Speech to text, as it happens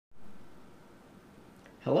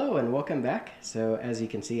Hello and welcome back. So as you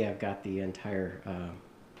can see, I've got the entire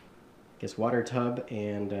water tub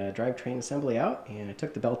and drivetrain assembly out, and I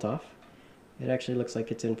took the belt off. It actually looks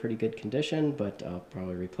like it's in pretty good condition, but I'll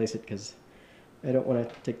probably replace it because I don't want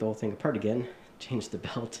to take the whole thing apart again, change the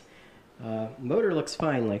belt. Motor looks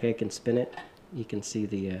fine, like I can spin it. You can see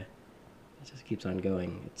it just keeps on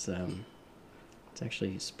going. It's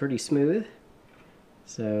actually pretty smooth.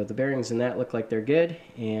 So the bearings in that look like they're good,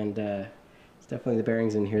 and it's definitely the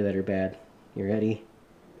bearings in here that are bad. You ready?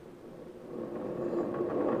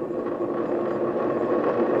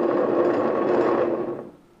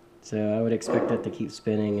 So I would expect that to keep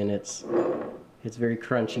spinning, and it's very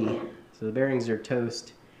crunchy. So the bearings are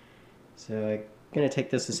toast. So I'm gonna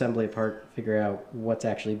take this assembly apart, figure out what's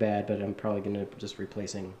actually bad, but I'm probably gonna just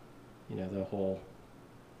replacing, the whole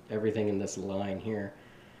everything in this line here.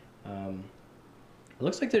 It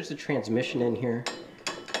looks like there's a transmission in here.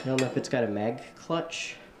 I don't know if it's got a mag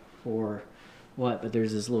clutch or what, but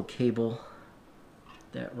there's this little cable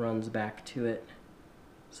that runs back to it.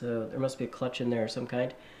 So there must be a clutch in there of some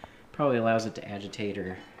kind. Probably allows it to agitate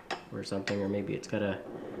or something, or maybe it's got a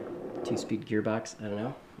 2-speed gearbox. I don't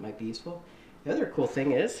know. Might be useful. The other cool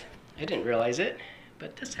thing is, I didn't realize it,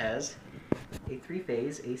 but this has a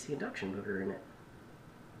 3-phase AC induction motor in it.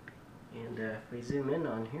 And if we zoom in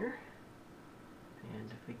on here, and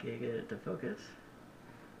if we can get it to focus,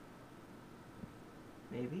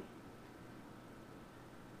 maybe.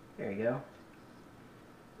 There you go.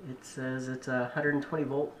 It says it's a 120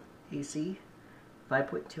 volt AC,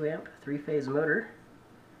 5.2 amp, 3-phase motor,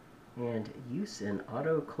 and use in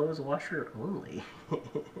auto clothes washer only.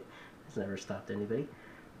 It's never stopped anybody.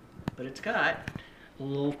 But it's got a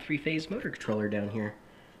little 3-phase motor controller down here.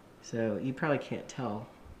 So you probably can't tell.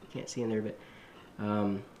 You can't see in there, but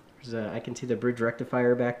I can see the bridge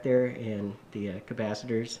rectifier back there and the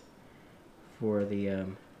capacitors for the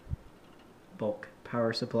bulk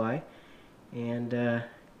power supply. And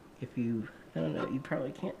if you, I don't know, you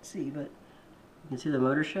probably can't see, but you can see the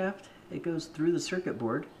motor shaft. It goes through the circuit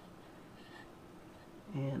board.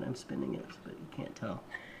 And I'm spinning it, but you can't tell.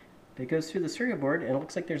 But it goes through the circuit board, and it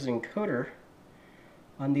looks like there's an encoder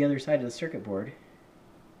on the other side of the circuit board.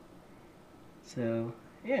 So,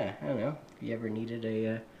 yeah, I don't know. If you ever needed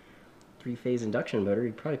a 3-phase induction motor,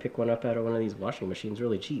 you'd probably pick one up out of one of these washing machines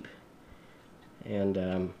really cheap.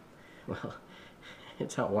 And, well,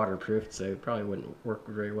 it's not waterproof, so it probably wouldn't work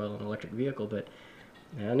very well in an electric vehicle, but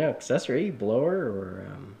I don't know, accessory, blower, or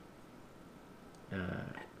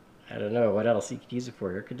I don't know what else you could use it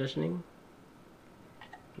for. Air conditioning,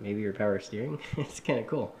 maybe your power steering. It's kind of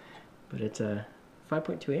cool, but it's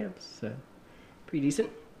 5.2 amps, so pretty decent.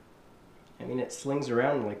 I mean, it slings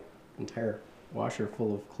around like an entire washer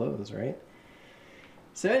full of clothes, right?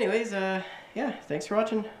 So anyways, yeah, thanks for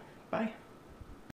watching. Bye.